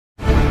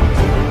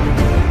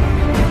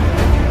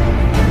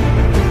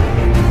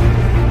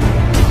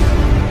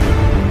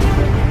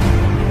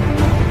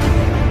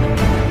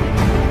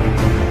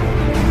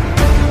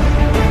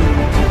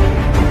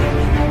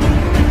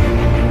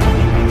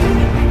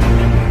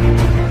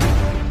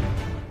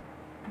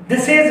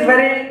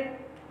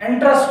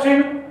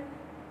interesting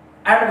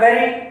and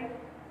very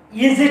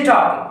easy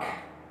topic.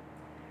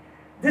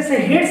 This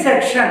heat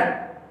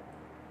section,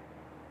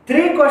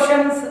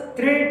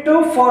 3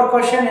 to 4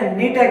 questions in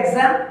NEET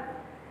exam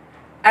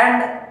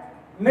and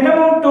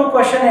minimum 2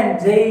 questions in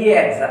JEE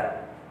exam.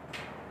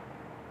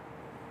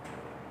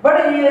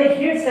 But in a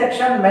heat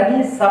section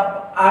many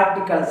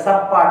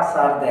sub-parts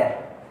are there.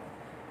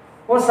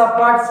 वो सब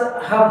parts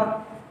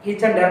हम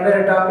each and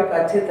every topic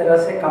अच्छी तरह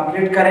से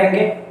complete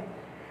करेंगे.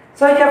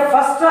 सो ये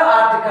first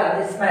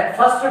article, इसमें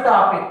first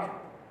topic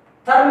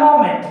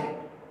thermometry.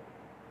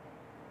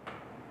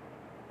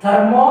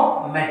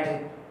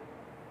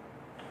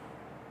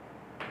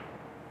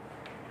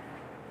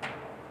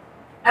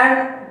 And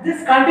this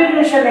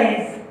continuation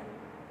is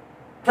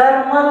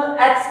thermal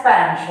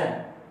expansion.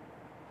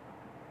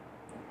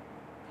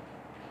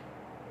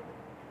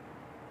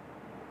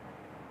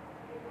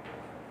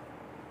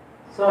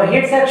 So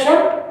heat section,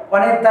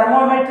 one is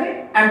thermometry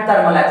and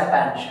thermal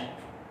expansion.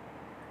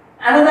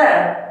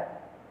 Another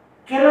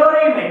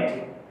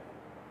calorimetry.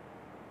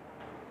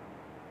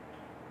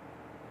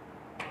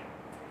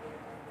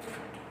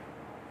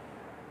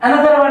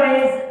 Another one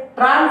is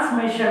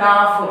transmission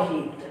of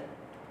heat.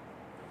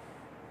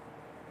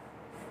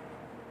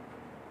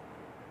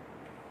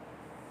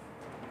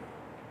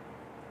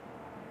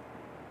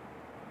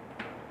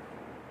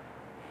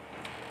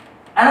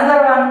 Another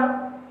one,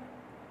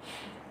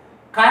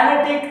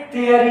 kinetic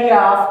theory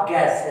of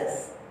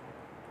gases.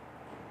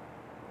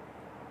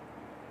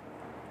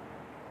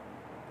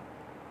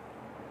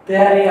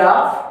 Theory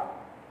of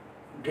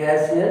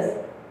gases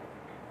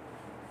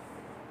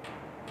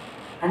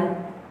and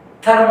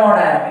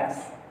thermodynamics.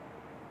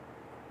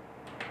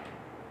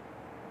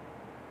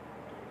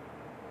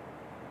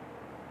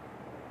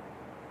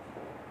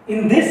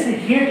 In this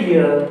heat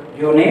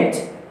unit,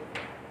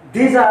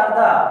 these are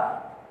the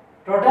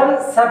total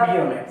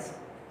subunits.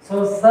 So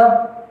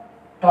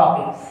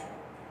subtopics: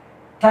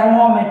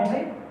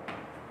 thermometry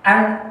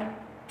and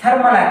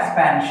thermal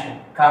expansion,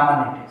 common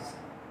it is,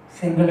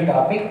 single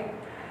topic,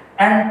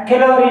 and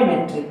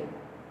calorimetry,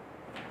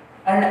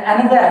 and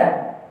another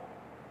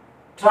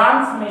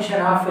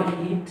transmission of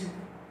heat,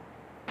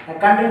 a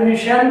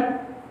continuation,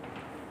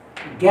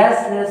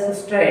 gaseous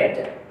state,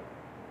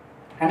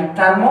 and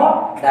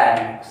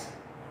thermodynamics.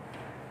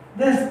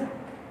 This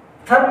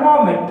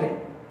thermometry,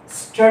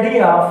 study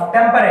of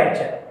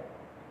temperature.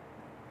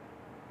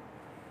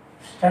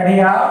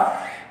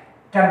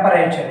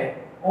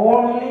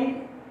 Only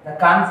the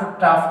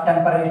concept of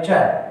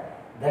temperature,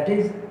 that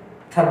is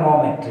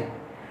thermometry.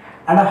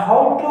 And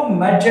how to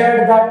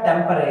measure the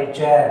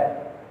temperature?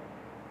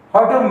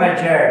 How to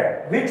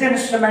measure? Which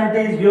instrument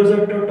is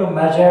used to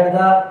measure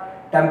the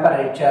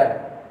temperature?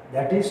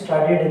 That is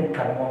studied in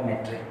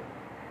thermometry.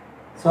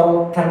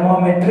 So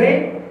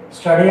thermometry,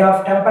 study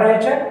of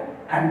temperature,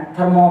 and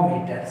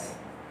thermometers.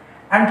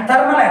 And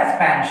thermal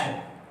expansion.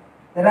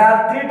 There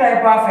are 3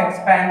 types of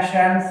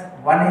expansions.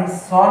 One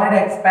is solid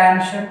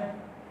expansion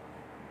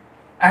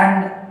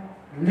and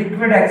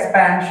liquid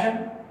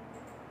expansion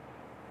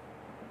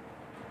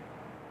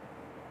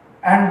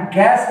and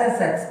gaseous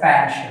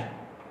expansion.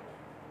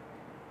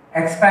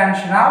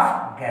 Expansion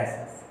of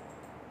gases.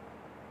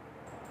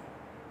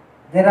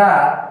 There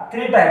are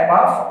 3 types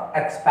of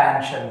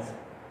expansions.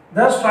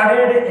 They are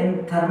studied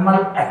in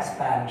thermal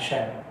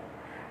expansion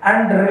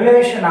and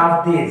relation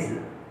of these.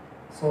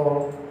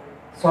 So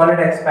solid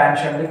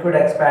expansion, liquid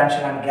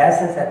expansion and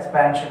gaseous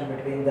expansion,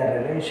 between the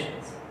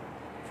relations.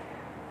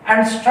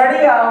 And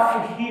study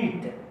of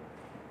heat.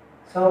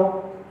 So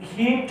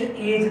heat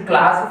is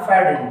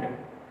classified into,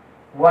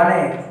 one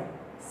is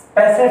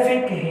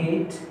specific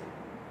heat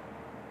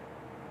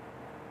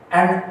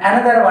and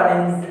another one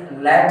is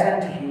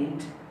latent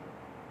heat,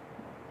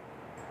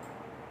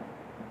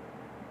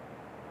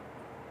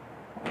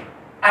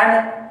 and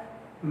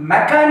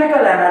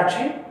mechanical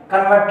energy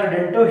converted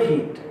into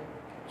heat.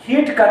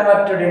 Heat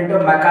converted into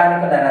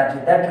mechanical energy,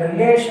 that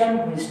relation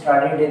we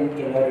studied in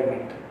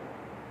calorimetry.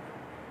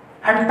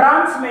 And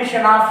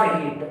transmission of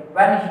heat,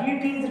 when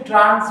heat is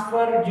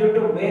transferred due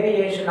to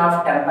variation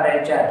of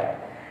temperature,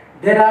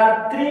 there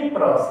are 3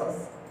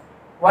 processes.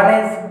 One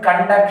is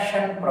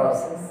conduction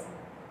process,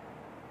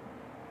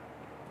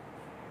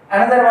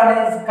 another one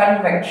is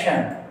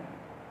convection,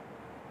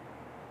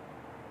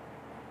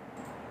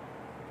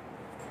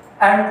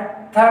 and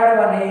third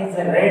one is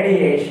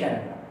radiation.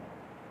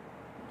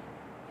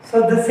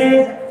 So this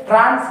is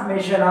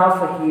transmission of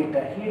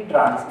heat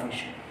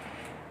transmission.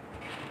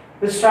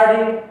 We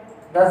study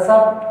the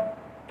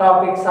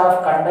subtopics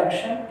of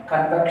conduction,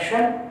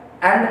 convection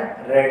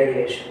and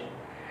radiation.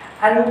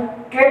 And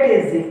get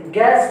is the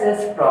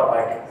gaseous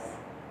properties,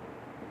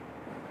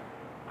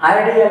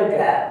 ideal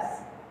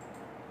gas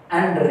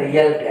and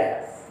real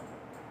gas.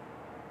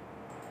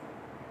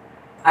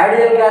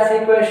 Ideal gas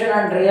equation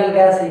and real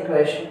gas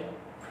equation.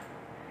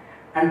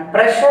 And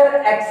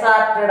pressure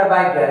exerted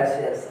by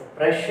gases.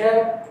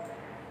 Pressure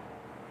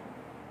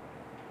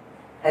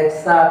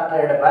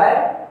exerted by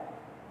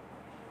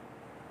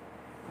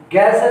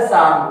gases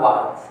on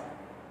walls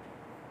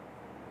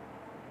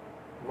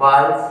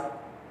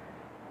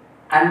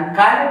and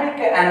kinetic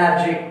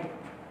energy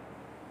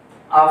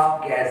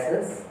of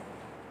gases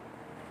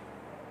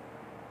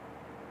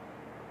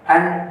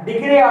and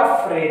degree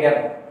of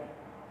freedom.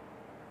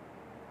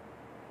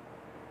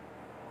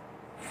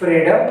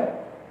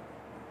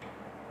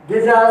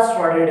 These are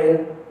studied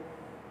in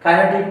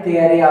kinetic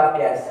theory of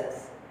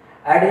gases.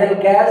 Ideal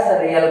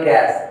gas, real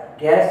gas,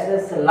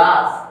 gaseous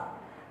laws.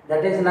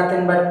 That is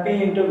nothing but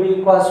P into V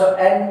equals to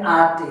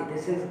nRT.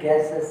 This is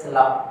gaseous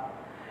law.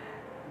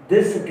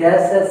 This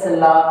gaseous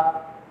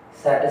law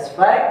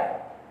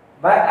satisfied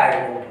by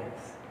ideal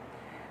gas.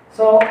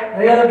 So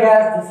real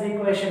gas, this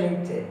equation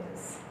it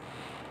changes.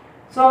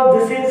 So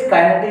this is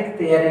kinetic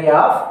theory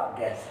of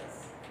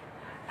gases.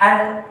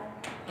 And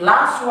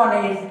last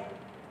one is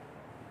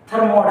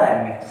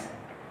thermodynamics.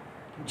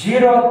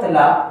 Zeroth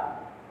law.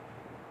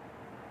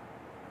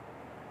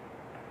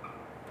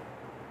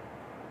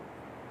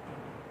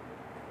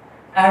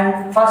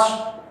 And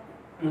first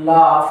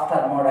law of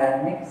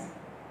thermodynamics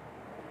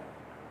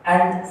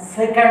and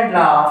second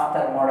law of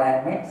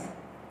thermodynamics.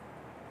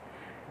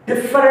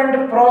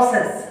 Different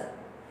process.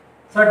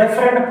 So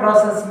different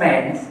process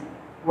means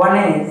one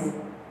is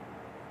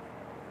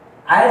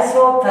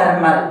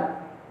isothermal,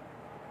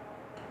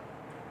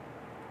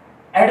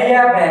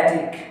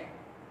 adiabatic,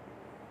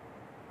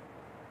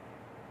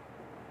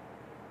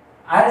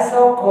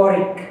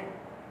 isochoric,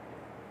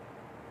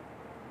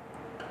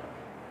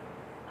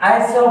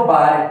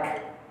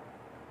 isobaric.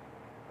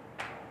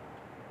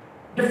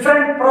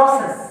 Different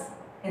process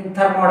in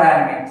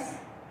thermodynamics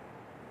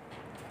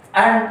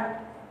and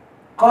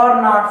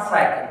Carnot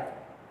cycle.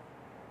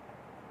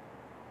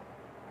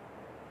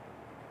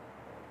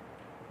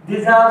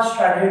 These are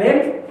studied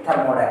in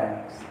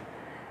thermodynamics.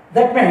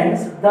 That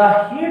means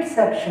the heat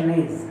section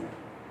is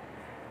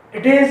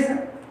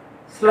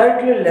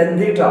slightly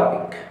lengthy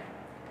topic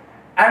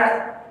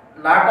and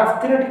lot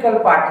of theoretical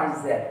part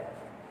is there.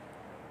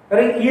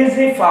 Very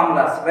easy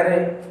formulas,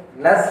 very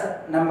less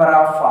number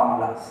of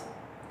formulas.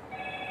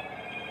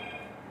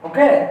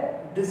 Okay,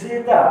 this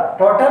is the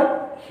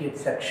total heat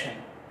section.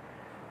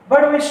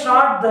 But we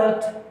start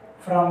that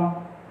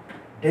from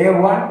day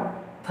one,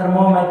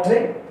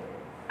 thermometry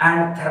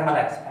and thermal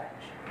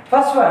expansion.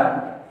 First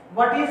one,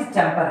 what is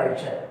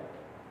temperature?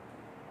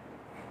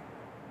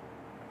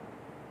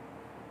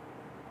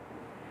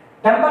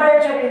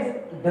 Temperature is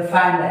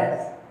defined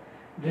as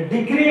the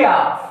degree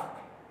of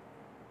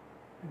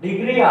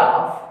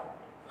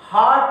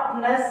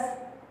hotness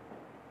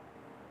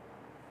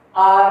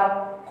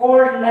or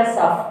coldness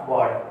of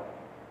body.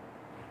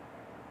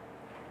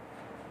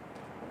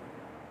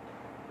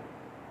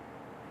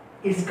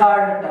 Is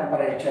called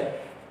temperature.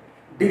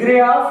 Degree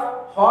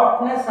of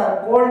hotness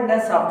or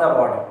coldness of the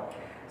body.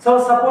 So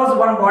suppose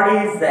one body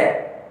is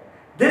there.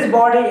 This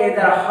body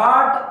either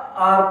hot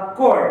or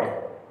cold.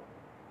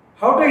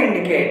 How to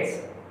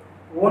indicate?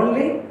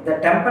 Only the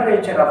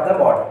temperature of the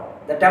body.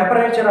 The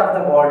temperature of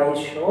the body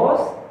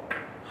shows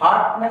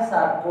hotness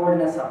or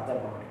coldness of the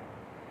body.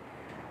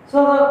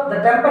 So the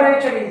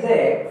temperature is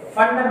a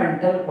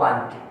fundamental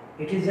quantity.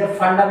 It is a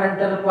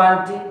fundamental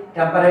quantity.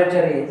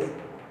 Temperature is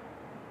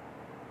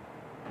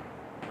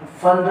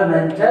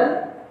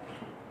fundamental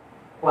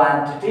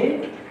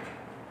quantity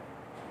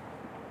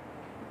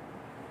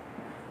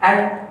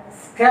and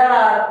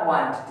scalar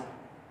quantity.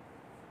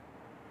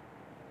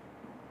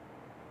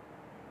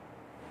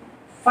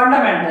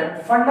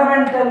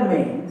 Fundamental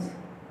means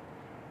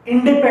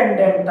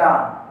independent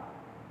on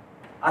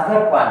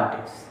other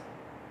quantities,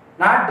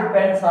 not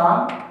depends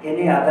on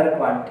any other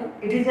quantity.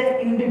 It is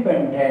an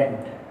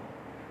independent.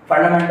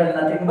 Fundamental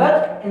nothing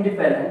but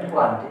independent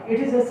quantity. It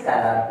is a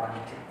scalar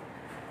quantity.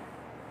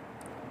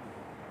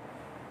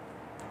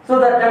 So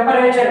the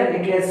temperature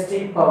indicates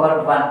T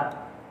power 1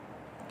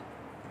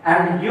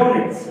 and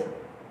units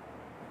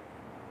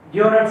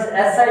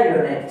SI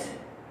unit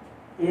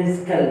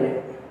is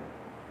Kelvin.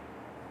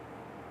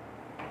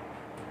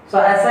 So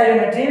SI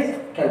unit is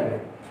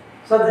Kelvin.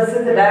 So this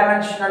is the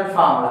dimensional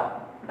formula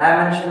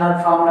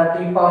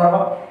T power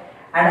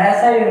 1 and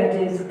SI unit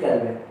is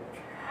Kelvin.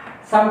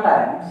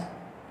 Sometimes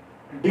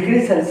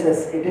degree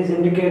Celsius it is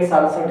indicates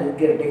also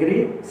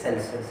degree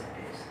Celsius it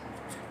is.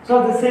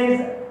 So this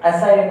is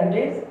SI unit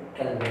is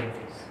Kelvin.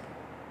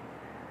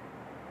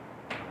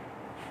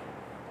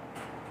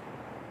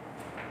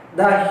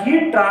 The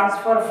heat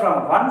transfer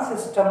from one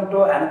system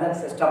to another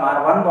system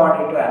or one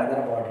body to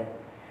another body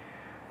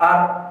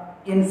or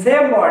in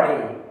same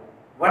body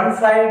one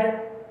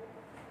side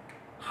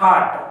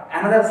hot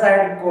another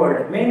side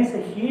cold means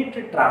heat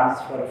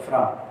transfer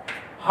from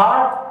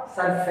hot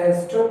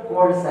surface to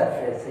cold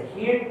surface.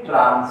 Heat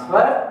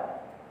transfer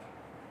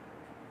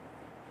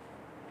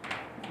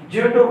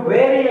due to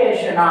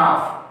variation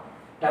of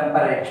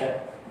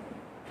temperature.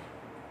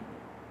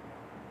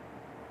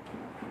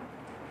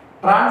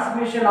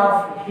 Transmission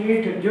of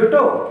heat due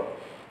to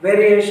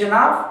variation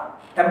of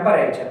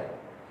temperature.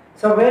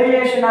 So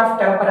variation of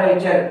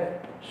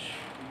temperature,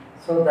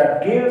 so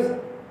that gives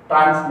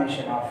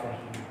transmission of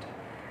heat.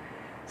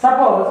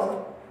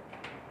 Suppose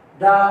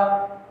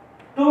the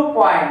 2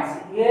 points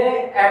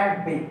A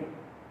and B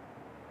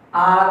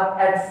are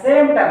at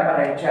same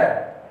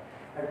temperature,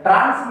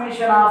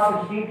 transmission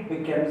of heat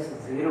becomes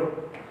zero.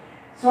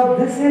 So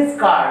this is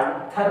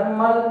called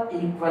thermal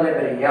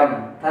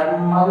equilibrium.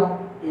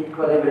 Thermal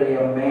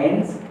equilibrium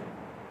means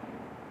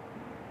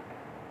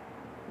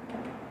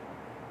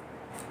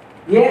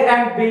A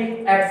and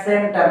B at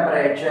same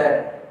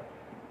temperature.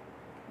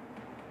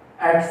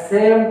 At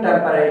same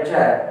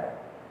temperature,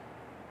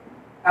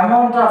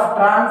 amount of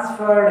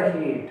transferred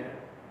heat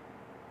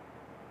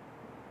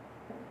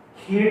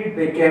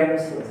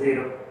becomes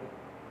zero.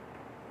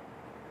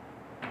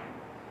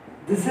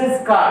 This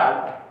is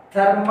called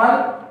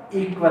thermal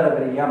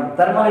equilibrium.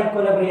 Thermal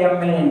equilibrium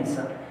means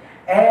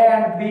A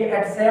and B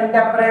at same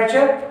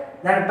temperature,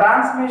 then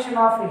transmission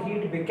of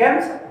heat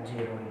becomes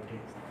zero. It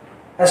is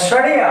a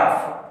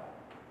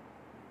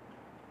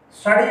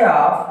study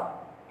of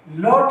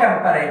low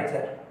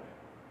temperature.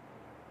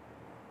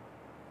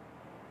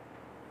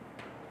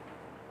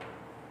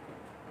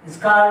 It's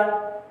called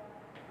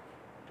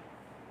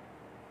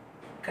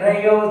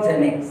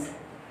cryogenics.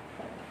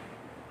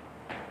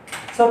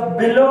 So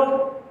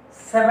below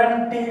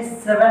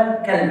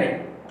 77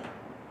 Kelvin.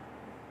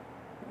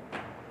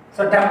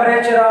 So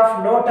temperature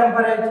of low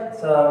temperature.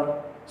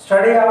 So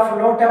study of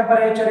low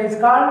temperature is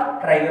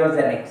called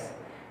cryogenics.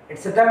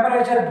 It's a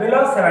temperature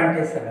below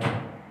 77.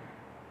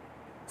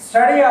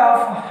 Study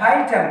of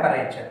high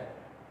temperature.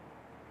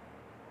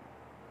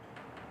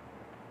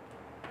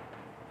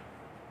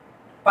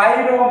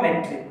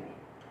 Pyrometry.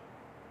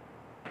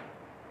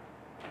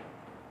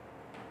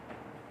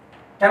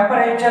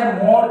 Temperature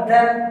more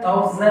than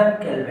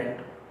 1000 Kelvin.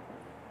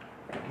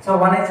 So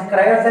one is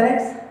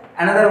cryogenics,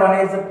 another one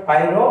is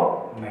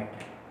pyrometry.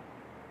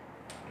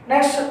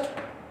 Next,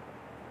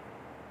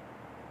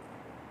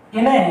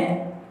 in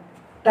a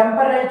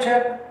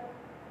temperature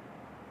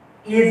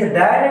is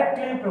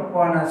directly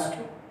proportional to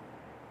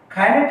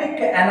kinetic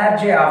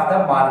energy of the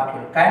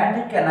molecule.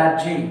 Kinetic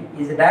energy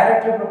is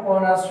directly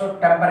proportional to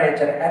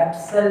temperature,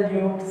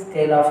 absolute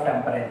scale of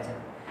temperature.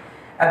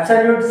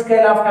 Absolute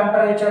scale of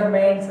temperature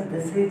means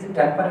this is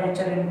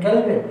temperature in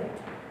Kelvin.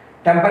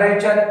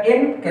 Temperature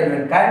in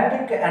Kelvin.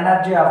 Kinetic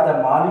energy of the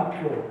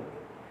molecule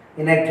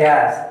in a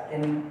gas,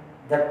 in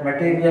that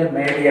material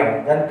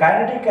medium, then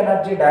kinetic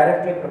energy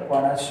directly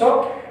proportional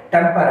to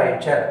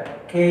temperature.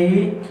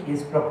 Ke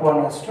is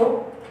proportional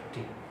to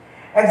T.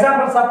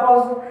 Example,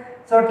 suppose,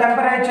 so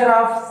temperature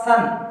of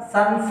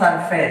sun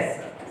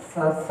surface.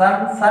 So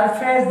sun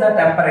surface the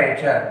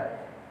temperature.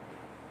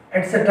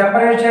 It's a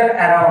temperature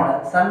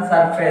around sun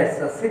surface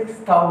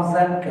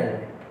 6000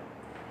 Kelvin.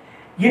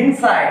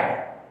 Inside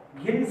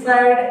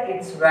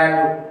its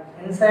value,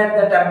 inside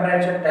the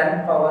temperature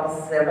 10 power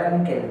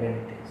 7 Kelvin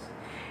it is.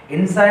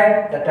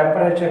 Inside the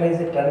temperature is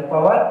 10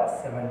 power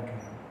 7 Kelvin.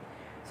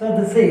 So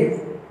this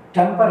is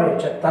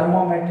temperature.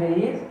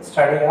 Thermometry is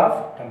study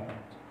of temperature.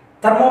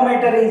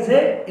 Thermometer is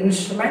a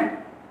instrument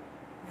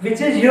which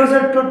is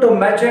used to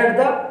measure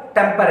the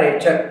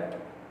temperature.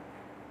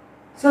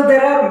 So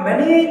there are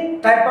many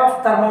type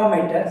of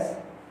thermometers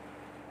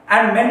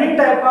and many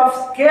type of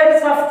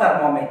scales of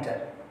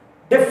thermometer.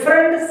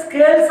 Different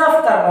scales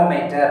of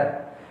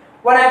thermometer.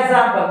 One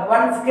example,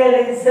 one scale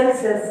is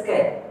Celsius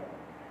scale,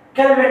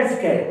 Kelvin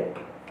scale,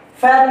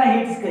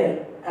 Fahrenheit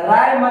scale,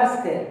 Reimer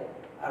scale,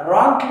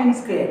 Rankine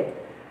scale,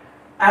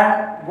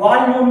 and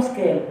volume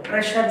scale,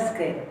 pressure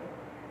scale.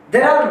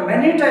 There are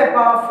many type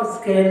of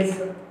scales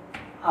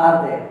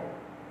are there.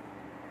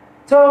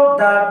 So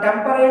the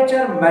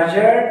temperature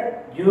measured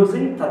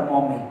using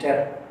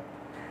thermometer.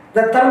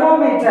 The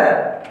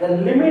thermometer, the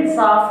limits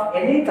of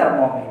any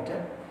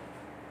thermometer,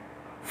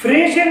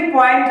 freezing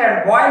point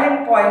and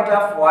boiling point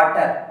of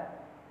water.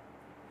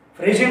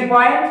 Freezing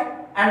point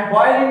and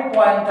boiling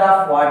point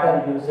of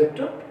water used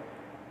to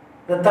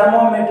the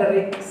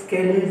thermometric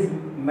scale is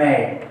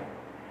made.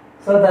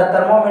 So the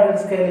thermometer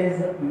scale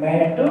is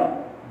made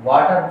to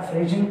water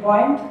freezing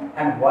point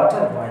and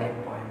water boiling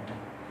point.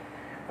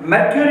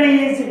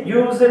 Mercury is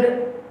used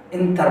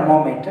in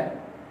thermometer.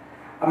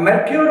 A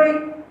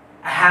mercury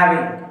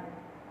having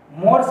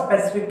more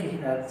specific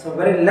heat, so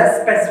very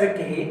less specific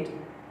heat,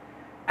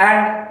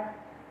 and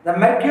the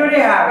mercury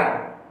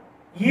having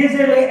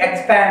easily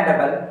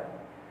expandable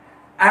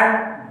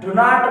and do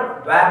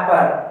not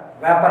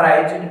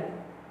vaporized.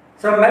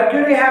 So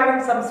mercury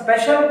having some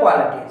special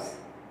qualities.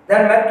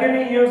 Then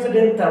mercury used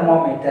in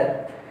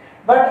thermometer.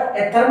 But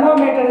a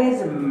thermometer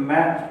is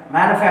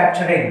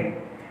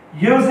manufacturing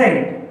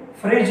using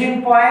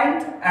freezing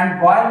point and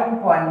boiling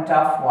point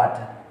of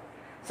water.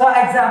 So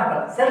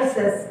example,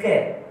 Celsius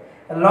scale.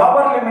 The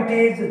lower limit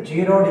is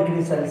 0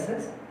 degree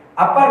Celsius,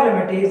 upper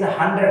limit is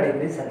 100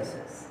 degree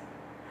Celsius.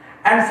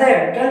 And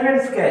same Kelvin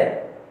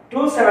scale,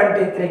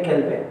 273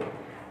 Kelvin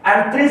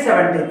and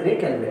 373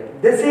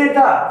 Kelvin. This is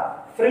the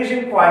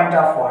freezing point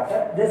of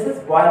water, this is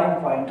boiling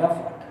point of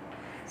water.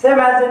 Same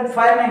as in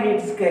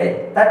Fahrenheit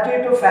scale,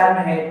 32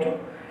 Fahrenheit to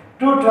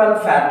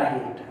 212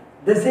 Fahrenheit.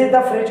 This is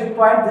the freezing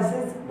point, this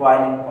is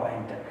boiling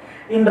point.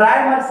 In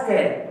Reimer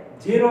scale,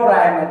 0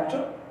 Reimer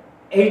to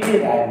 80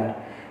 Reimer.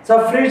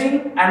 So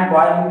freezing and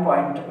boiling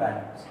point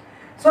values.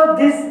 So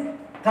this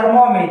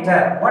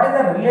thermometer. What is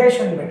the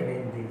relation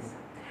between these?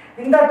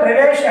 In that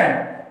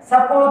relation,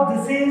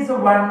 suppose this is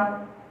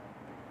one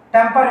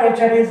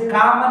temperature is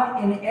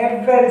common in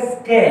every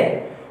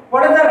scale.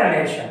 What is the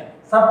relation?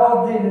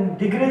 Suppose in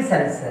degree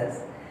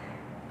Celsius,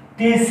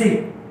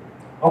 Tc,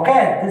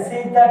 okay, this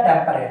is the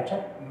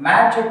temperature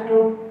matched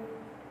to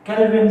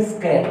Kelvin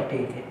scale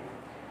Tk.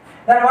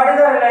 Then what is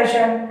the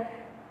relation?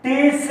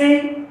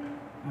 Tc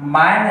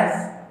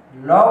minus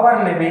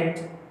lower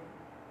limit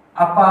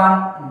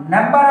upon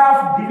number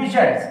of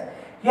divisions.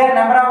 Here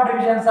number of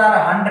divisions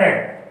are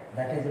 100.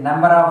 That is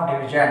number of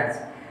divisions.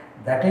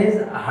 That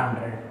is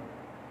 100.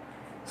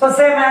 So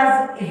same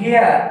as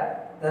here,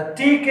 the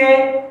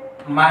Tk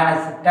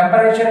minus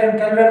temperature in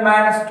Kelvin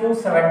minus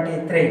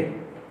 273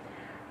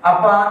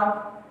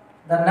 upon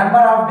the number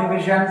of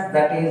divisions,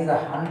 that is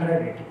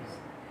 100 it is.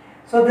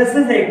 So this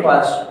is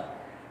equals to,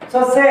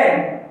 so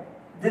same,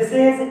 this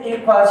is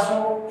equals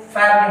to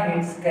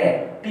Fahrenheit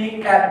scale,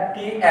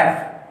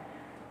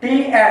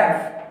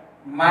 Tf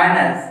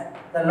minus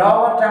the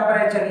lower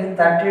temperature is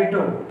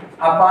 32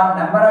 upon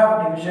number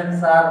of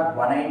divisions are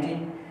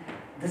 180.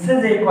 This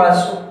is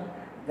equals to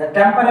the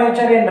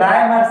temperature in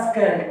Reimer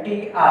scale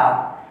Tr,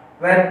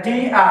 where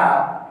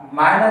Tr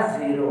minus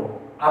 0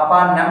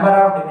 upon number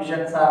of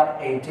divisions are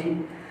 80.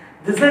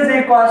 This is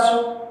equals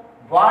to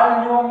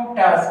volume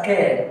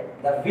scale.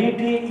 The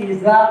Vt is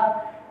the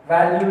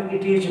value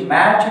it is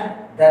matched,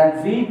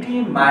 then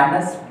Vt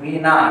minus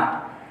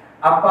V0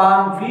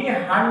 upon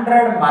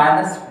V100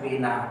 minus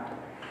V0.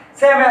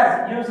 Same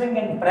as using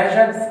in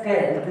pressure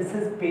scale, this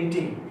is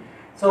Pt.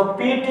 So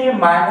Pt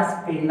minus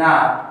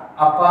P0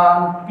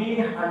 upon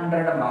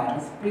P100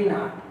 minus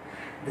P0.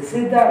 This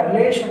is the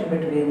relation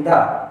between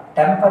the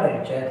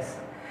temperatures.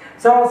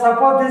 So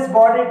suppose this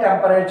body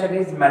temperature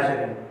is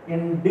measuring.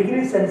 In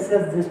degree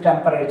Celsius this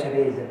temperature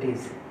is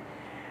Tc.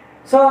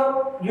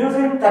 So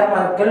using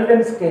thermal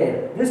Kelvin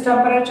scale, this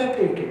temperature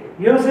Tk.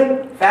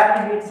 Using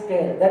Fahrenheit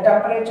scale, the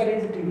temperature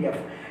is Tf.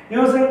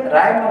 Using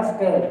Reimer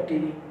scale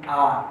Tr.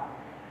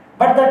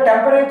 But the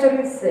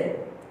temperature is same.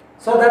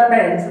 So that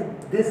means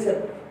this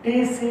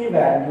Tc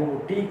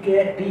value,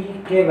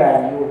 Tk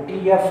value,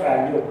 Tf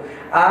value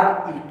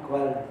are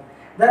equal.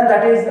 Then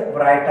that is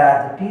write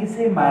as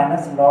Tc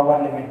minus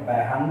lower limit by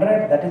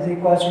 100, that is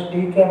equals to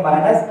Tk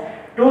minus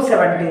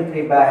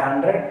 273 by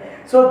 100.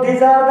 So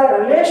these are the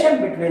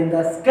relation between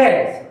the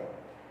scales.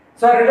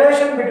 So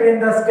relation between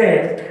the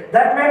scales,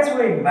 that means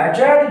we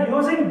measured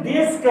using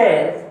these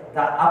scales,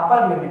 the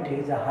upper limit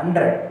is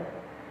 100.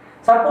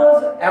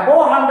 Suppose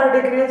above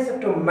 100 degrees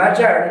to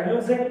measure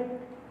using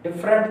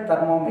different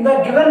thermometer. In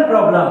the given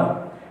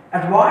problem,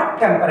 at what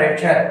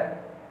temperature,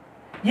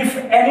 if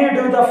any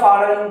do the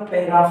following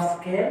pair of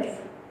scales,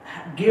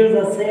 give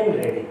the same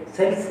reading,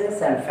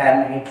 Celsius and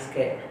Fahrenheit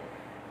scale.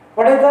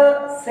 What is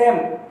the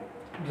same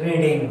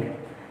reading?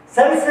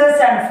 Celsius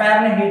and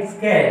Fahrenheit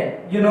scale,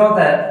 you know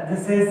that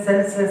this is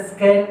Celsius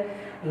scale,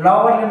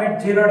 lower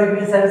limit 0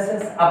 degree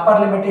Celsius,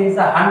 upper limit is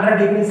 100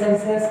 degree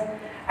Celsius,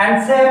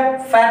 and same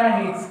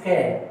Fahrenheit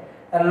scale.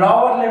 The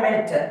lower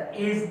limit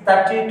is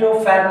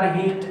 32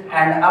 Fahrenheit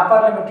and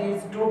upper limit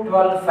is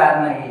 212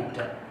 Fahrenheit.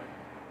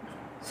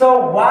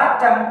 So what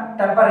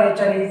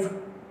temperature is,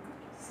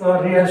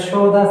 so we will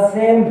show the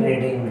same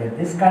reading.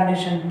 This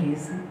condition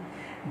Tc,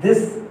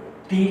 this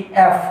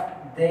Tf,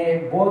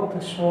 they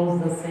both shows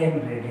the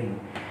same reading.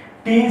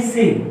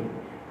 Tc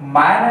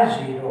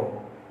minus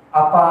 0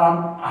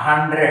 upon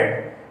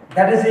 100,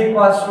 that is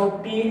equals to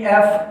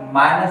Tf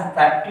minus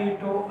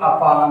 32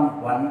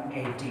 upon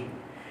 180.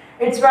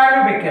 Its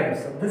value becomes,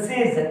 this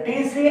is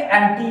Tc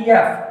and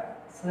Tf,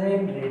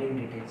 same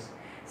reading it is.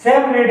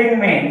 Same reading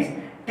means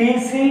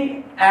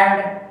Tc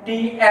and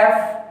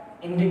Tf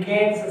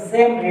indicates the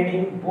same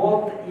reading,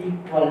 both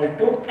equal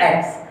to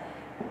x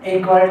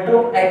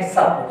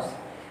suppose.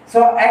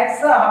 So x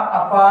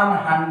upon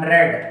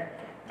 100,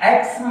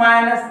 x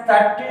minus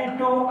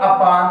 32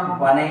 upon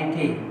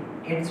 180,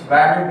 its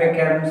value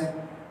becomes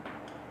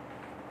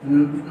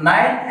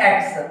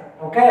 9x,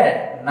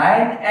 okay,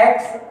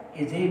 9x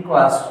is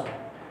equals to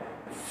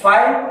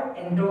 5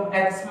 into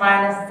x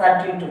minus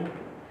 32.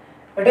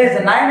 It is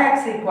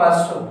 9x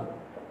equals to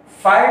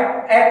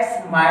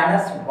 5x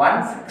minus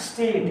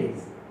 160 it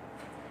is.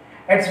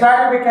 Its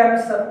value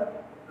becomes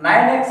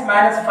 9x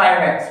minus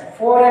 5x,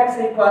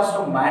 4x equals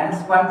to minus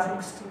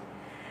 160,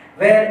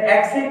 where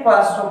x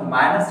equals to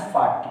minus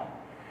 40.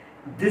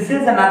 This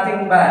is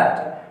nothing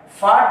but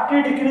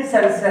 40 degrees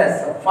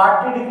Celsius.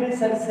 40 degrees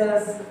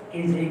Celsius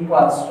is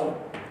equals to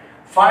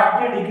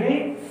 40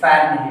 degree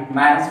Fahrenheit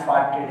minus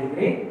 40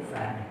 degree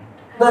Fahrenheit.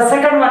 The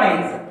second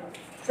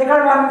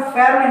one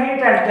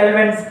Fahrenheit and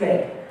Kelvin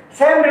scale.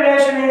 Same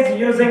relation is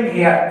using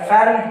here,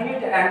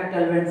 Fahrenheit and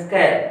Kelvin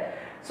scale.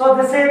 So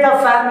this is the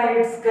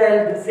Fahrenheit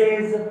scale, this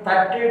is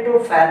 32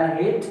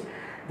 Fahrenheit,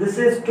 this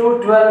is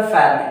 212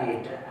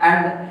 Fahrenheit,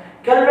 and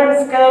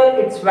Kelvin scale,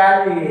 its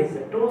value is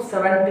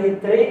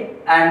 273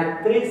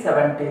 and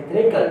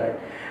 373 Kelvin.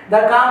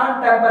 The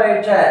common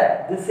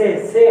temperature, this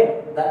is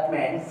same, that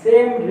means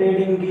same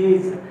reading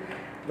is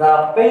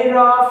The pair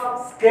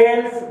of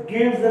scales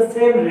gives the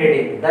same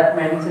reading. That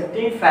means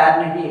T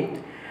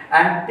Fahrenheit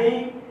and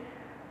T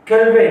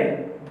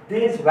Kelvin.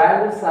 These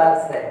values are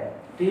same.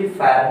 T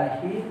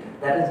Fahrenheit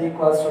that is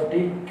equals to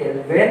T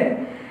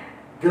Kelvin.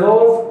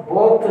 Those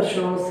both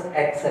shows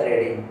X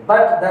reading.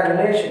 But the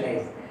relation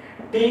is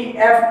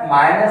TF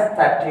minus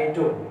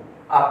 32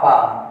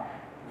 upon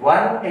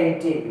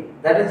 180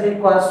 that is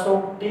equals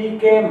to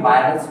TK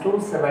minus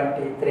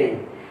 273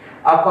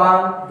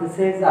 upon this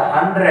is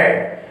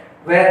 100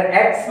 where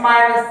X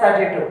minus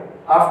 32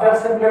 after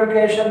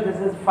simplification this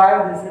is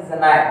 5 this is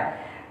 9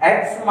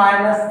 X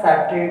minus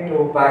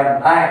 32 by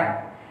 9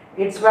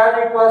 its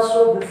value equals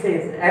to this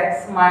is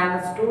X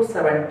minus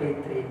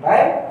 273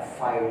 by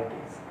 5 it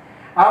is.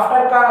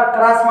 After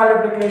cross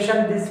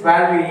multiplication this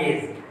value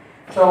is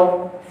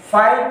so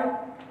 5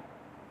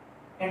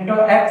 into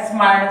X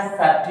minus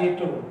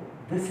 32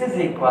 this is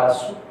equals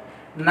to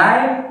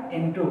 9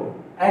 into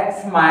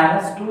X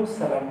minus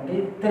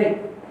 273.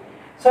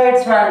 So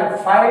its value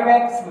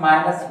 5X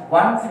minus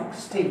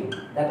 160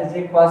 that is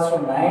equals to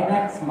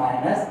 9X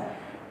minus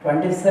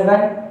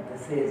 27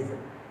 this is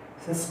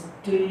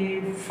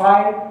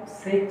 65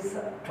 6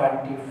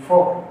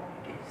 24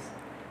 it is.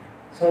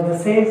 So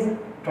this is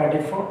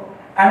 24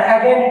 and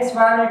again its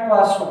value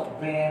equals to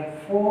where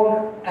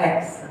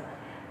 4X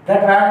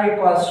that value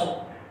equals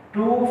to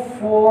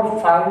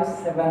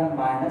 2457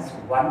 minus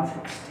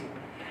 160.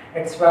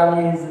 Its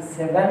value is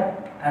 7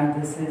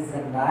 and this is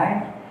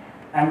 9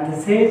 and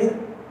this is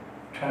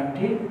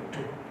 22.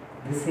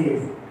 This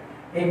is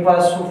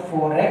equals to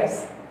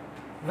 4x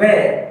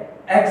where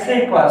x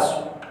equals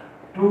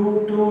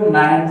to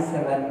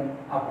 2297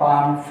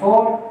 upon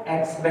 4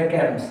 x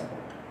becomes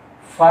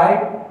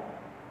 5.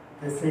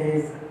 This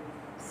is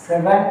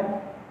 7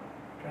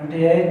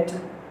 28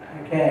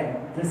 again.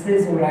 This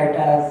is write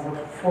as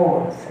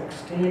 4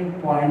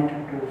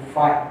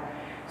 16.25.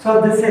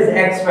 So this is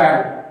x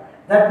value.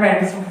 That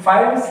means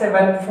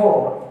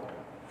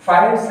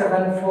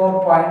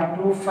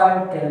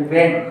 574.25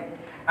 Kelvin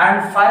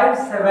and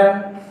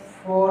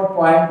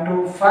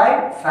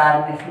 574.25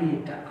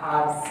 Fahrenheit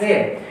are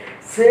same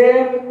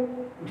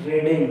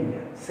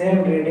reading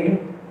in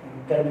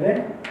Kelvin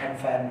and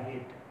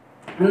Fahrenheit.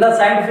 In the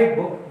scientific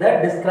book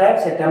that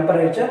describes a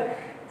temperature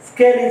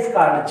scale is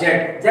called Z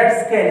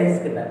scale is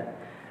given.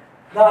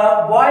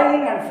 The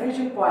boiling and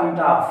freezing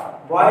points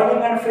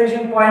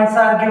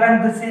are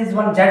given. This is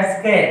one Z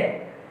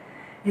scale.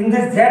 In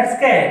this Z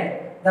scale,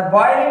 the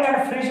boiling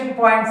and freezing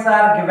points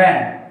are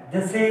given.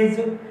 This is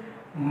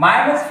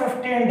minus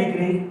 15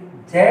 degree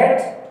Z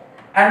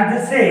and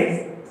this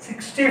is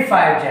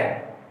 65 Z.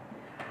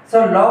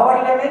 So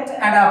lower limit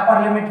and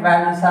upper limit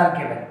values are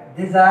given.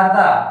 These are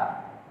the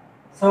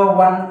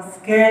one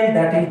scale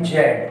that is Z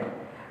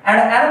and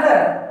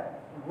another.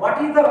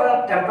 What is the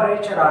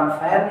temperature on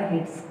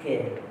Fahrenheit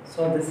scale?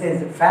 So this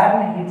is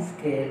Fahrenheit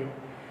scale.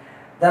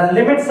 The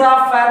limits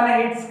of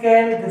Fahrenheit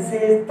scale this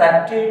is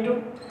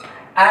 32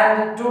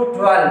 and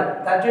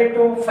 212.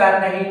 32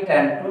 Fahrenheit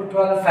and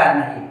 212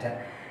 Fahrenheit.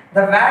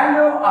 The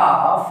value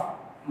of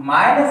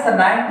minus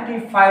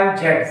 95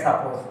 Z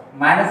suppose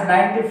minus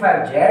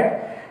 95 Z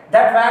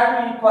that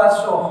value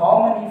equals to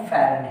how many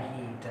Fahrenheit?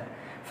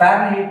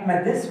 Fahrenheit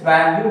में this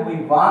value we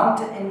want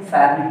in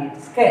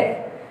Fahrenheit scale.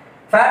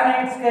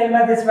 Fahrenheit scale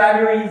में this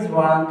value is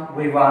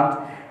we want.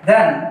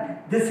 Then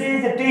this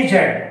is TZ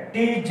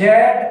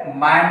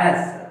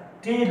minus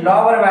T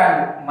lower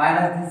value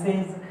minus this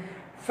is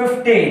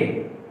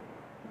 15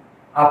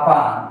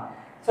 upon.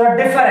 So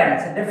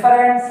difference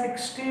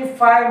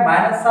 65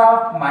 minus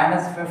of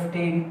minus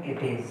 15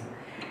 it is.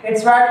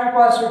 Its value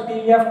equals to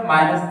TF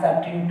minus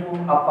 32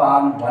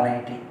 upon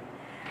 180.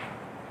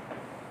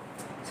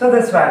 So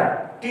this value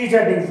TZ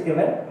is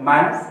given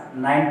minus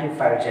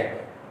 95Z.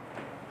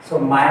 So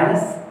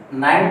minus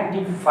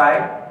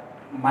 95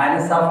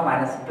 minus of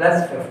minus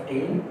plus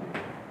 15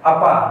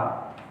 upon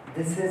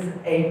this is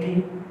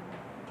 80.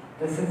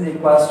 This is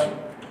equals to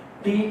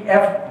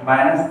TF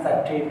minus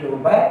 32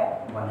 by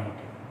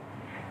 180.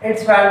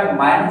 Its value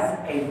minus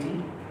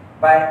 80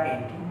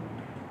 by 80.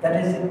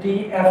 That is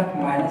TF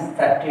minus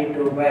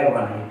 32 by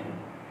 180.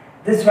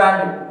 This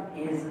value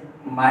is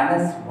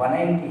minus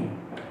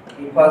 180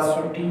 equals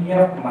to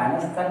TF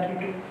minus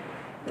 32,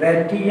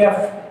 where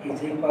TF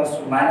is equals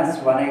to minus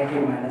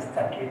 180 minus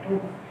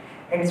 32.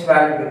 Its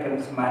value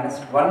becomes minus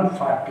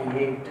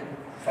 148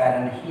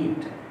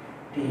 Fahrenheit.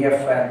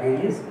 TF value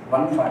is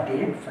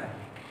 148 Fahrenheit.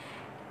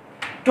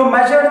 To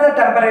measure the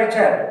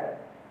temperature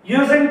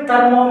using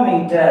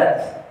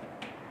thermometers,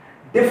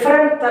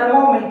 different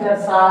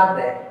thermometers are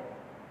there.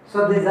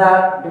 So these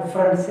are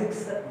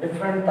six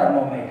different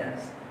thermometers.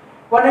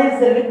 One is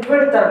the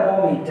liquid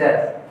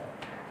thermometer,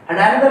 and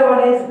another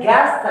one is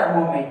gas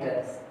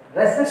thermometers,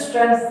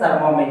 resistance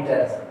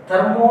thermometers,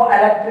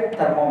 thermoelectric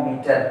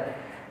thermometer,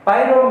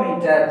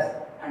 pyrometers,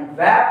 and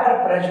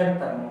vapor pressure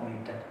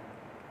thermometer.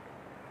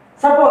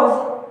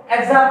 Suppose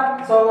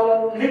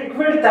example,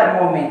 liquid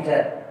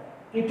thermometer.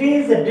 It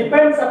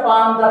depends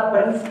upon the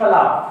principle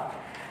of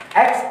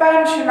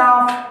expansion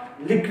of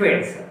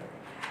liquids.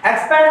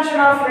 Expansion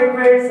of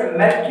liquids,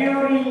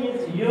 mercury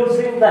is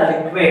using the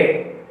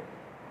liquid.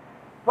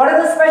 What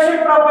is the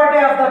special property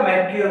of the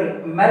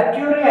mercury?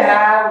 Mercury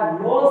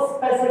have low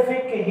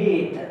specific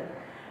heat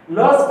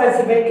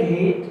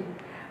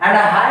and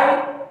a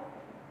high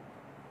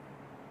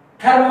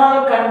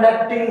thermal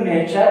conducting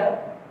nature,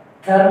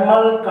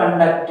 thermal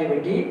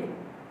conductivity,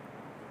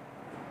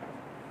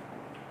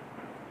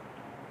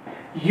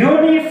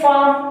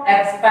 uniform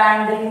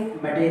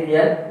expanding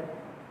material,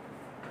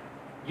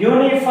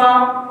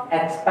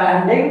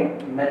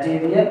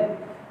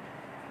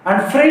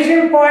 and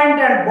freezing point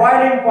and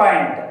boiling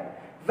point.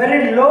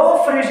 Very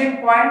low freezing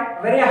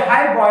point, very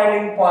high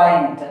boiling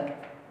point.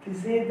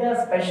 This is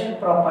the special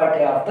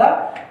property of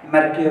the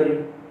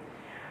mercury.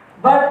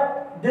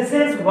 But this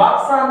is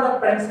works on the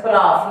principle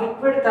of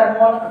liquid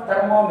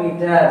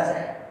thermometers.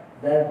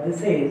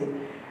 This is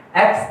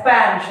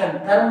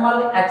expansion,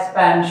 thermal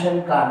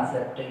expansion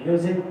concept,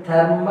 using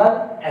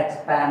thermal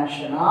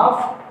expansion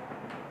of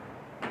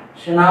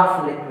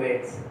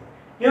liquids.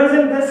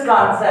 Using this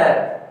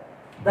concept,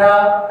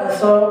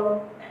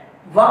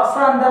 works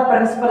on the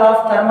principle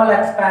of thermal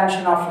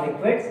expansion of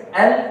liquids.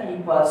 L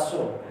equals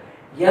to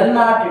L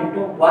naught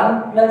into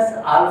 1 plus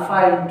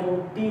alpha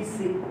into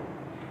Tc,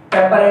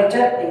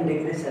 temperature in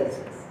degrees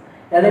Celsius.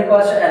 L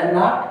equals to L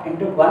naught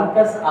into 1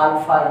 plus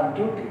alpha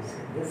into Tc.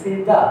 This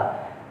is the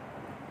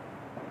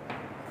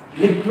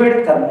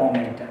liquid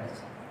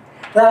thermometers.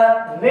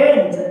 The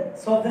range,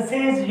 so this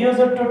is used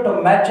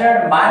to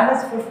measure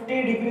minus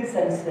 50 degrees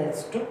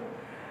Celsius to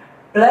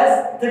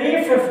plus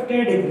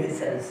 350 degrees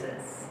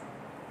Celsius.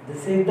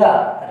 This is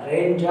the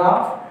range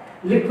of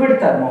liquid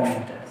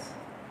thermometers.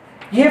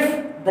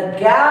 If the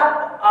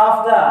gap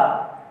of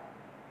the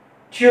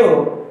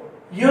tube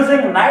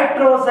using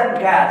nitrogen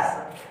gas,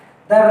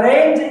 the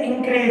range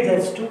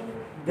increases to,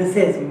 this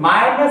is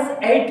minus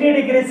 80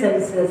 degrees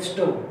Celsius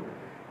to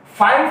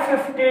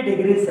 550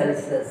 degrees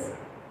Celsius.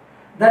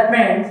 That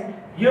means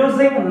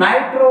using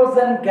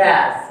nitrogen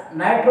gas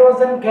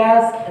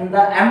in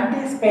the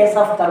empty space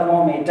of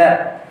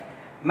thermometer,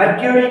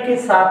 mercury के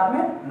साथ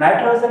में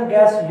nitrogen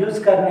gas use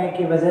करने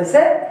की वजह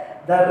से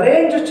the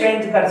range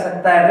change कर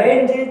सकता है.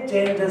 Range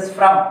changes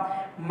from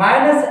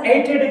minus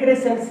 80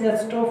 degrees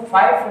Celsius to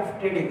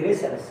 550 degrees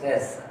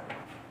Celsius.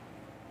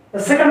 The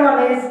second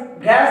one is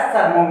gas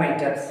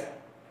thermometers.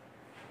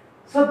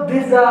 So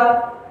these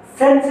are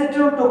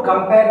sensitive to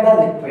compare the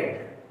liquid.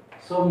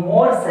 So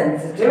more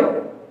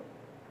sensitive.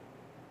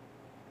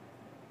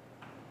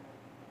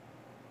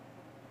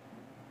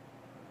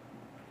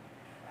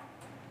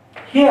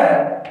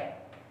 Here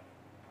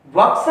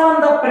works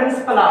on the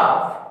principle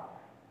of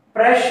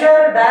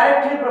pressure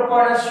directly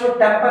proportional to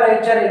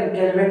temperature in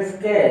Kelvin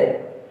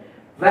scale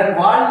when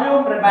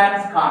volume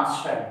remains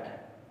constant,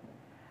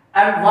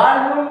 and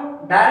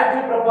volume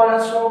directly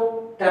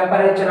proportional to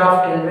temperature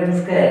of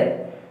Kelvin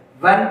scale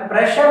when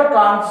pressure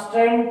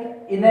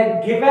constant in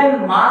a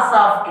given mass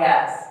of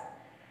gas,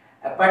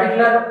 a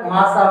particular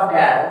mass of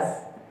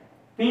gas,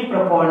 P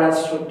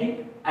proportions to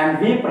T and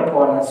V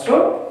proportions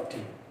to T.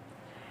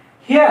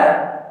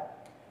 Here,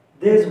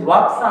 this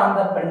works on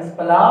the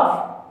principle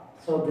of,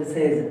 so this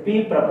is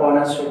P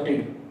proportions to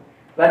T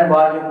when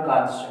volume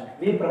constant,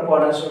 V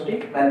proportions to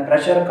T when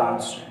pressure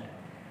constant.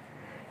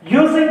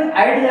 Using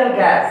ideal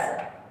gas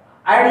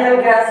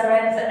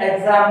means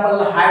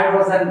example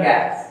hydrogen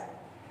gas,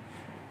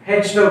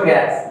 H2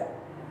 gas.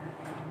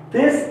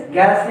 This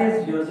gas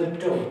is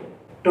used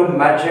to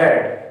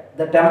measure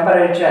the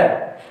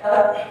temperature.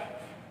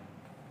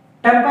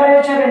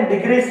 Temperature in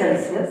degrees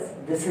Celsius,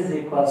 this is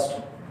equals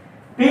to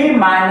P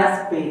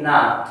minus P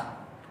naught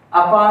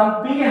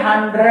upon P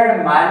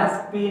 100 minus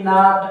P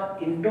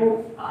naught into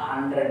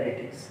 100 it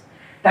is.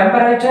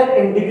 Temperature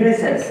in degrees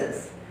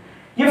Celsius.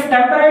 If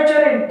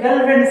temperature in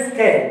Kelvin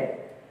scale,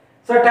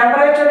 so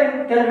temperature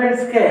in Kelvin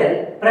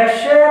scale,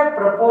 pressure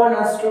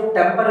proportions to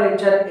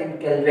temperature in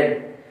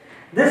Kelvin.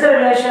 This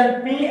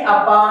relation P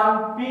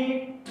upon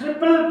P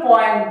triple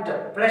point,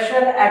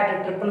 pressure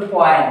at a triple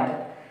point,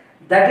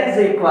 that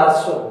is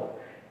equals to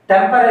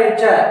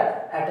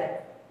temperature at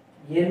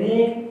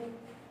any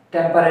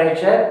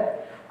temperature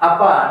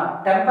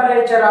upon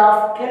temperature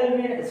of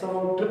Kelvin,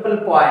 so triple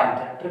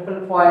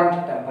point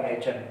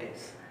temperature it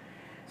is.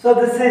 So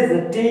this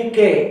is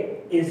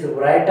Tk is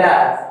right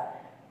as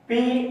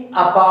P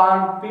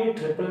upon P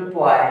triple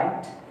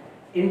point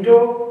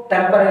into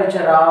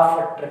temperature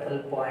of triple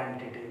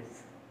point it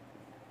is.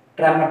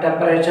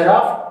 Temperature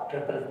of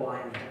triple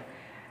point.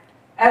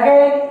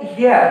 Again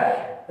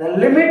here the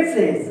limits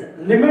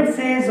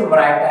is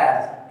right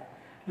as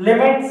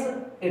limits,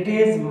 it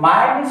is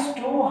minus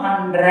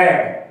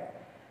 200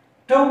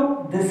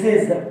 to, this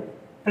is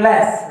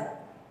plus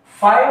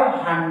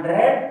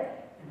 500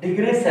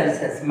 degrees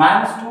Celsius,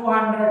 minus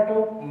 200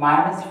 to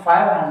minus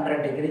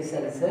 500 degrees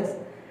Celsius.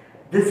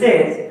 This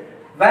is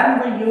when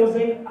we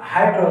using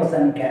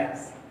hydrogen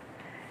gas.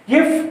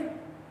 If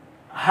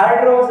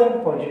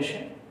hydrogen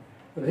position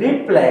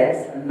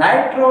replace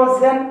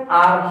nitrogen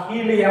or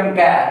helium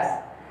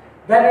gas,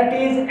 then it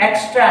is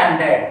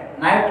extended,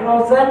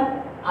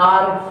 nitrogen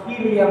or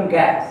helium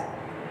gas.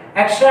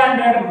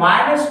 extended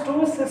minus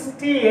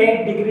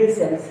 268 degrees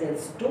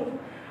Celsius to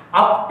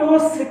up to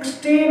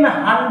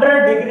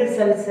 1600 degrees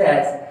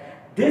Celsius.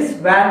 This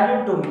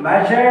value to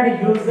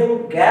measured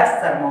using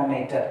gas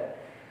thermometer.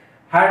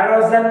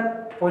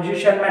 Hydrogen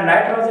position में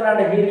nitrogen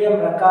and helium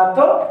रखा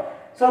तो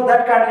so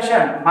that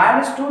condition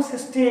minus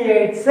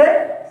 268 से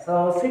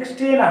so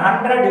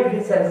 1600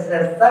 degree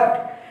Celsius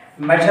तक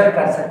measure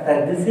कर सकता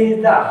है. This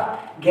is the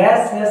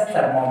gaseous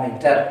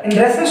thermometer. In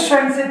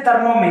resistance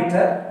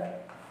thermometer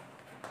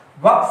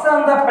works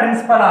on the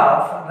principle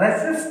of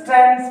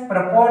resistance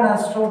proportional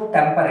to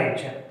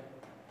temperature.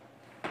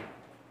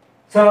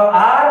 So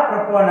R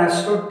proportional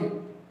to T.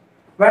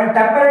 When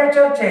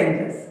temperature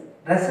changes,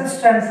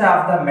 resistance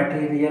of the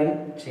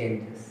material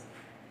changes.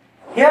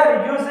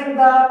 Here using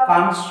the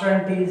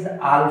constant is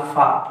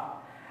alpha.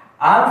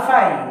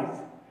 Alpha is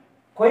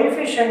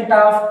coefficient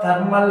of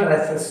thermal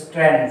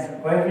resistance.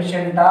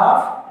 Coefficient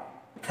of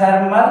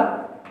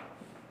thermal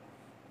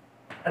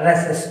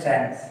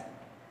resistance.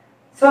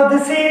 So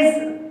this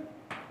is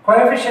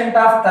coefficient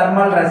of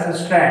thermal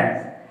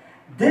resistance.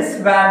 This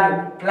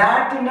value,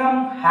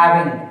 platinum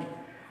having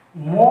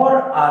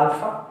more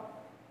alpha,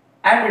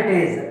 and it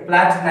is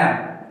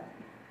platinum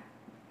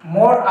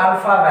more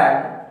alpha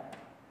value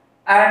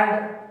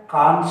and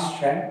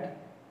constant.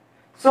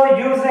 So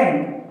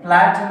using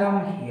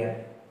platinum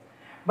here,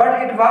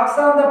 but it works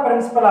on the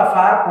principle of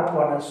R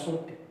proportional to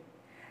T.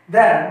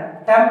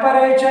 Then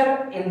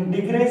temperature in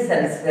degrees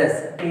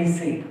Celsius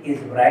Tc is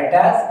write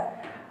as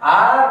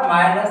R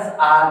minus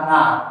R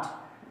naught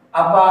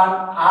upon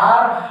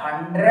R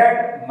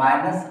 100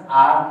 minus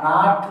R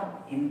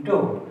naught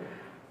into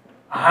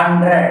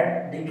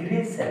 100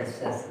 degrees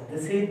Celsius.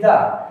 This is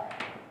the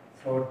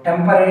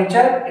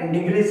temperature in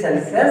degrees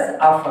Celsius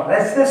of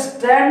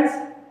resistance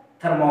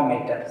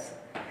thermometers.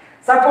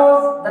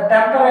 Suppose the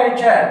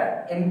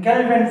temperature in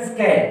Kelvin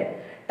scale.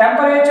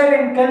 Temperature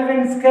in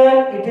Kelvin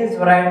scale it is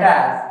write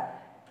as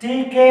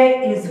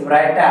Tk is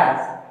write as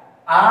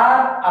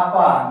R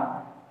upon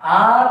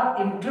R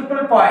in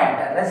triple point,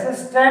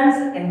 resistance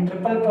in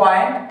triple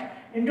point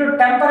into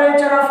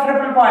temperature of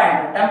triple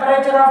point.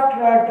 Temperature of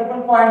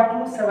triple point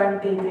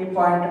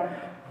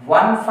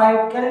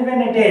 273.15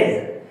 Kelvin it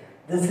is.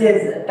 This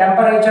is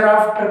temperature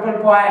of triple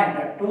point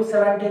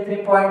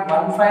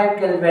 273.15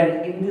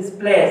 Kelvin. In this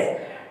place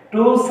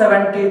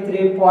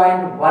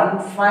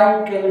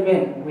 273.15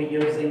 Kelvin we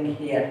using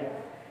here.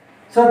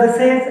 So this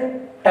is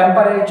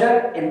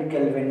temperature in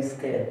Kelvin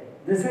scale.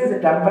 This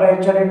is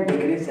temperature in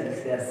degrees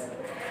Celsius.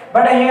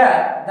 But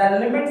here the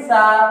limits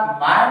are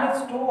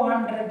minus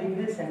 200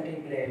 degrees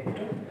centigrade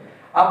to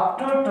up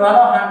to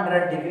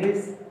 1200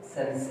 degrees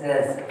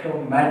Celsius to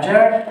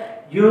measure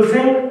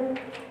using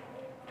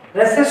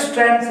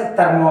resistance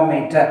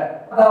thermometer.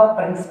 The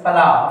principle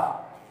of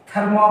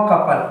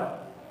thermocouple.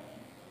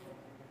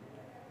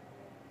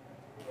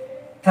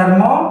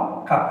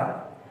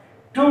 Thermocouple.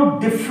 Two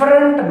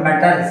different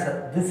metals.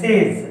 This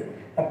is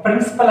the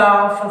principle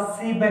of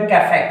Seebeck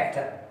effect.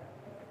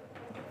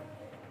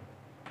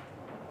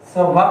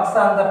 So works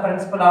on the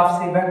principle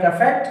of Seebeck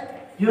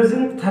effect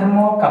using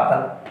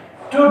thermocouple.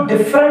 Two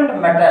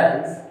different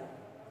metals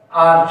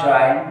are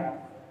joined.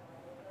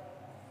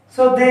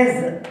 So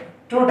these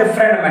two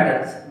different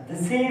metals.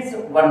 This is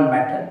one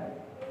metal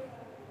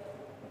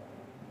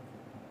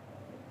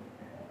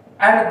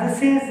and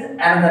this is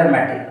another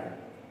metal.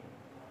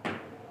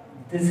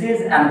 This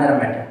is another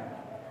metal.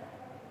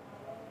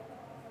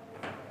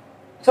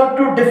 So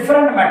two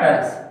different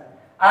metals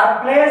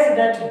are placed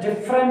at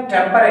different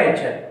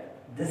temperature.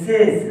 This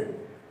is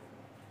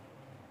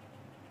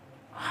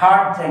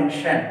hot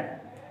junction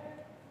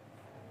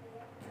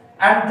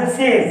and this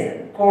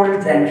is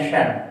cold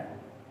junction.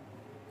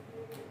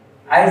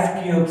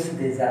 Ice cubes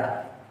these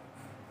are.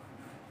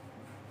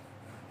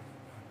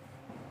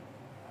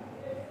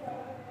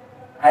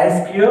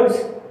 Ice cubes,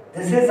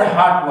 this is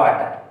hot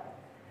water.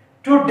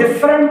 To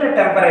different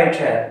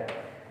temperature,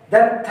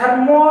 the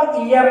thermo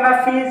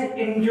EMF is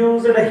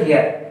induced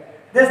here.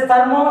 This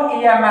thermo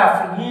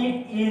EMF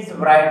E is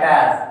write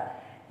as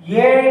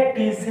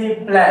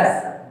ATC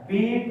plus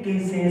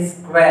BTC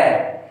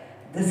square.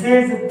 This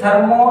is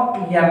thermo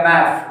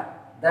EMF.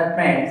 That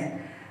means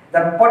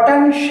the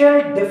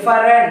potential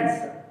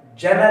difference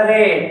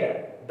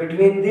generate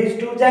between these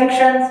two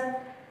junctions.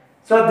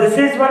 So this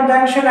is one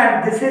junction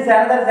and this is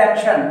another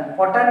junction.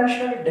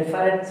 Potential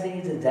difference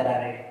is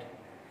generated.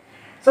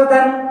 So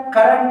then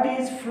current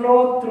is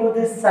flow through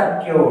this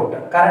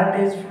circuit.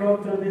 Current is flow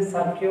through this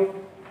circuit.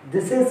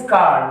 This is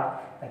called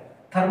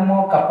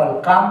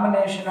thermocouple.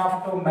 Combination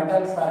of two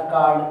metals are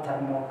called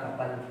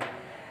thermocouple.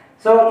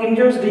 So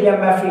induced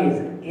EMF is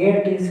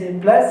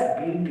ATC plus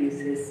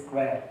BTC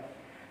square.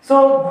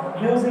 So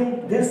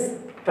using this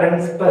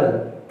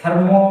principle,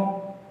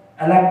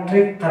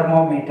 thermoelectric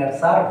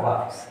thermometers are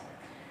works.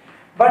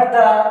 But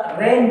the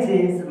range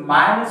is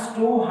minus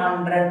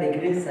 200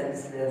 degrees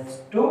Celsius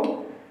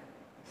to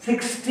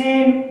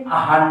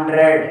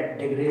 1600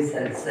 degrees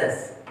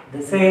Celsius.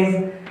 This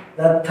is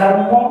the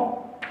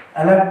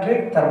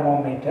thermoelectric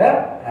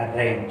thermometer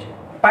range.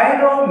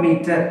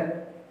 Pyrometer.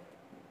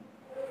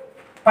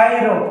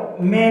 Pyro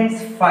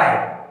means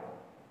fire.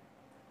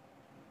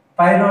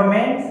 Pyro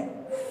means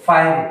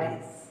fire it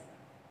is.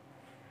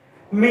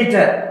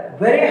 Meter,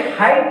 very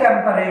high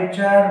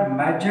temperature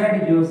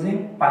measured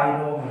using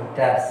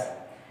pyrometers.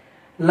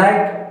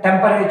 Like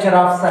temperature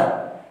of sun,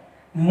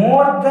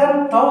 more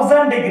than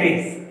 1000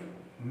 degrees,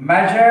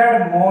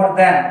 measured more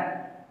than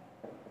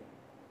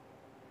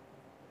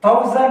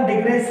 1000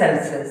 degrees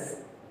Celsius.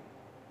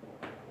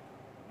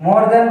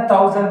 More than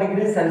 1000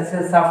 degrees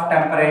Celsius of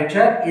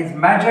temperature is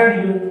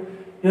measured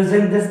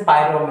using these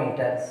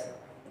pyrometers.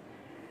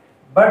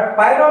 But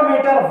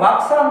pyrometer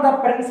works on the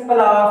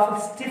principle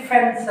of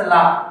Stephen's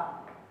law.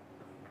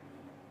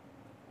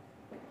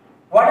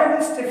 What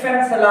is the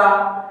Stephen's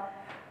law?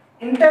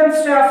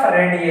 Intensity of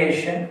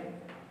radiation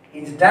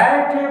is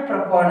directly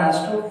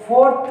proportional to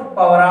fourth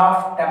power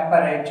of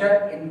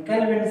temperature in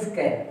Kelvin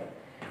scale.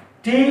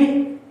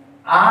 T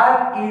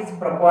R is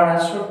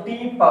proportional to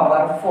T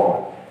power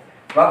 4.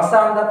 Works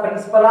on the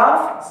principle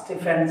of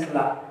Stephen's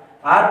law.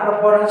 R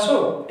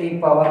proportional to T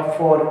power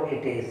 4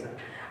 it is.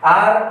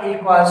 R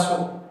equals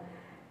to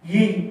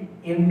E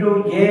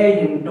into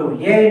A into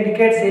A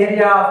indicates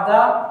area of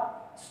the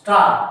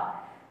star.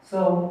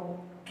 So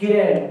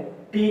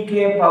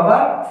Tk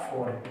power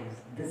 4 it is.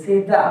 This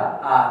is the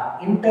R,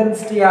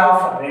 intensity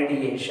of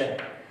radiation.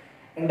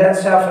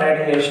 Intensity of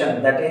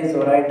radiation, that is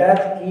write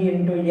as E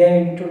into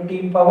A into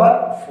T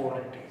power 4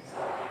 it is.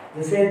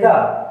 This is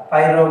the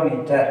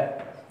pyrometer.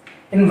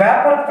 In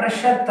vapor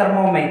pressure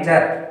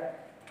thermometer,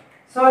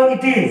 so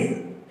it is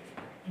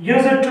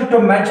used to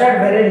measure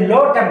very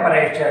low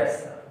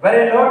temperatures.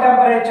 Very low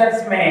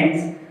temperatures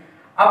means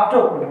up to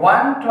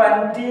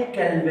 120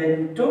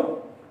 Kelvin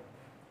to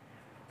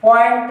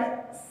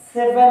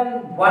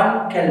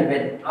 0.71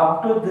 Kelvin.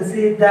 Up to this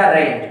is the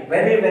range.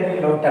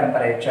 Very low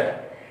temperature.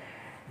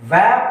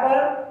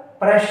 Vapor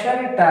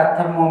pressure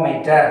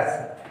thermometers.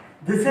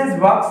 This is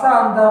works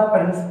on the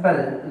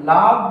principle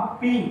log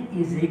P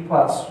is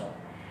equals to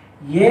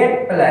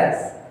A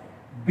plus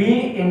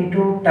B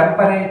into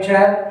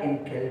temperature in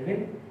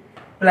Kelvin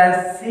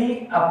plus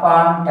C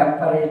upon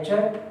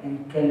temperature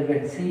in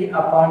Kelvin. C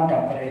upon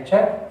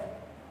temperature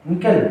in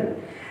Kelvin.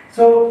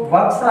 So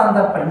works on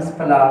the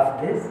principle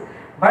of this,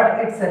 but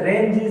its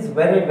range is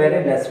very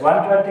less,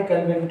 120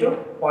 Kelvin to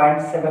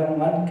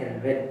 0.71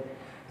 Kelvin.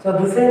 So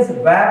this is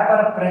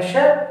vapor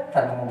pressure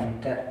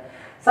thermometer.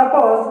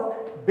 Suppose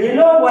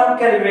below 1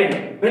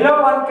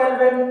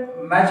 Kelvin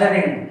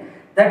measuring,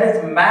 that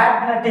is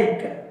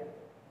magnetic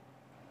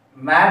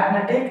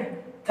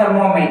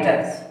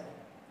thermometers.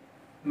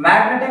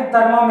 Magnetic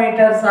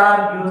thermometers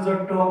are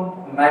used to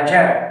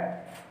measure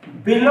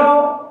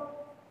below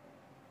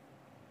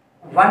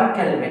 1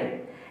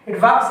 Kelvin.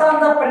 It works on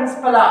the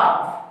principle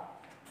of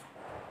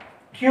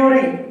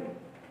Curie.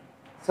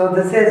 So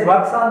this is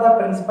works on the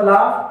principle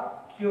of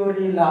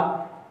Curie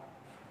law.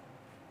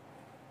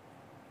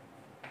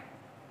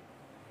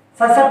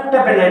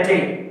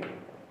 Susceptibility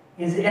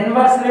is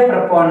inversely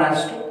proportional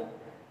to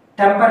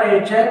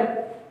temperature.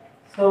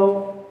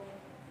 So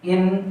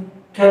in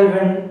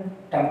Kelvin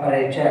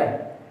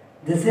temperature,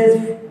 this is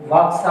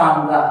works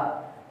on the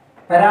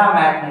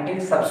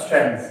paramagnetic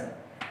substance.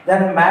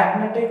 Then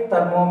magnetic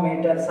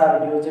thermometers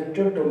are used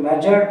to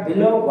measure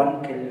below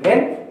 1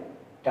 Kelvin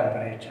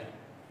temperature.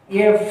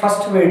 ये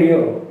first video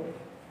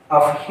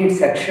of heat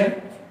section.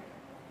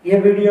 ये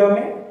video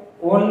में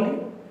only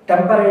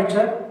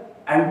temperature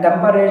and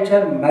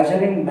temperature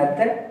measuring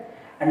method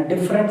and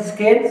different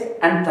scales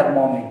and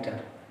thermometer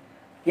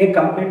ये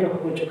complete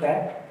हो चुका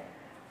है.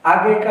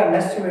 आगे का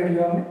next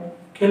video में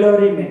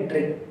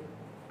कैलोरीमेट्री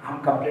हम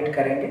कंप्लीट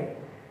करेंगे.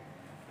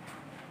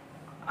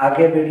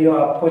 आगे वीडियो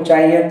आपको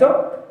चाहिए तो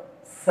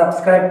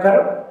सब्सक्राइब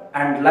करो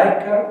एंड लाइक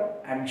करो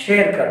एंड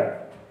शेयर करो.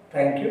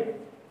 Thank you.